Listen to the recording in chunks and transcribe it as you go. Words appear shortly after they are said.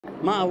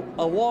My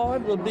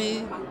award will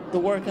be the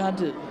work I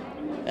do,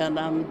 and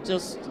I'm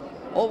just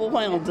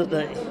overwhelmed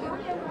today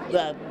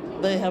that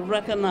they have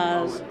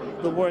recognized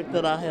the work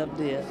that I have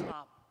did.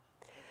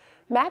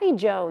 Mattie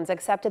Jones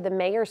accepted the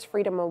Mayor's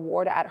Freedom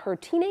Award at her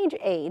teenage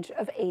age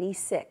of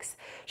 86.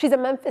 She's a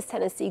Memphis,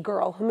 Tennessee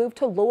girl who moved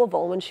to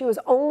Louisville when she was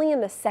only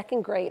in the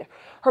second grade.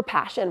 Her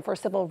passion for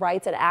civil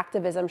rights and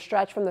activism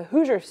stretched from the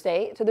Hoosier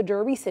State to the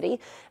Derby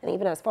City and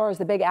even as far as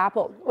the Big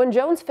Apple. When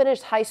Jones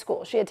finished high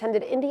school, she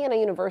attended Indiana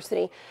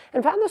University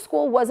and found the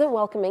school wasn't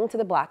welcoming to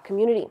the Black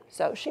community.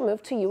 So she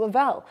moved to U of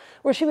L,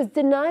 where she was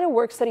denied a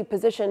work-study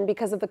position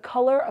because of the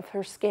color of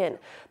her skin.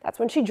 That's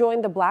when she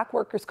joined the Black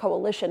Workers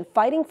Coalition,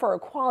 fighting for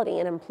equality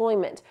and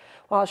employment.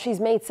 While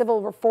she's made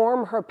civil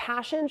reform her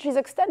passion, she's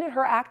extended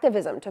her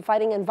activism to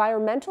fighting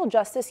environmental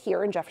justice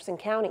here in Jefferson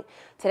County.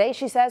 Today,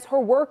 she says her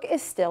work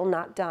is still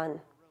not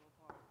done.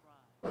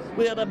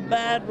 We had a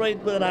bad rate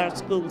with our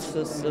school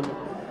system,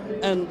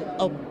 and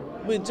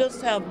we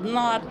just have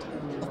not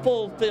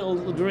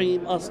fulfilled the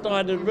dream or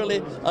started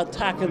really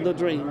attacking the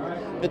dream,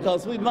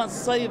 because we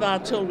must save our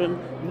children.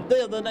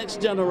 They're the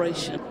next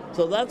generation.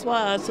 So that's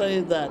why I say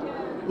that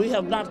we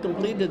have not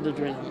completed the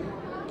dream.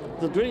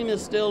 The dream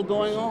is still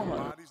going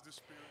on.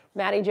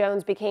 Mattie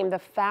Jones became the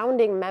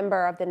founding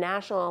member of the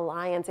National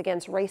Alliance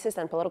Against Racist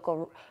and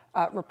Political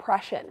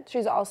Repression.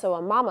 She's also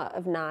a mama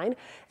of 9,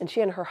 and she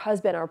and her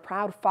husband are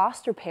proud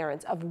foster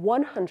parents of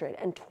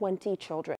 120 children.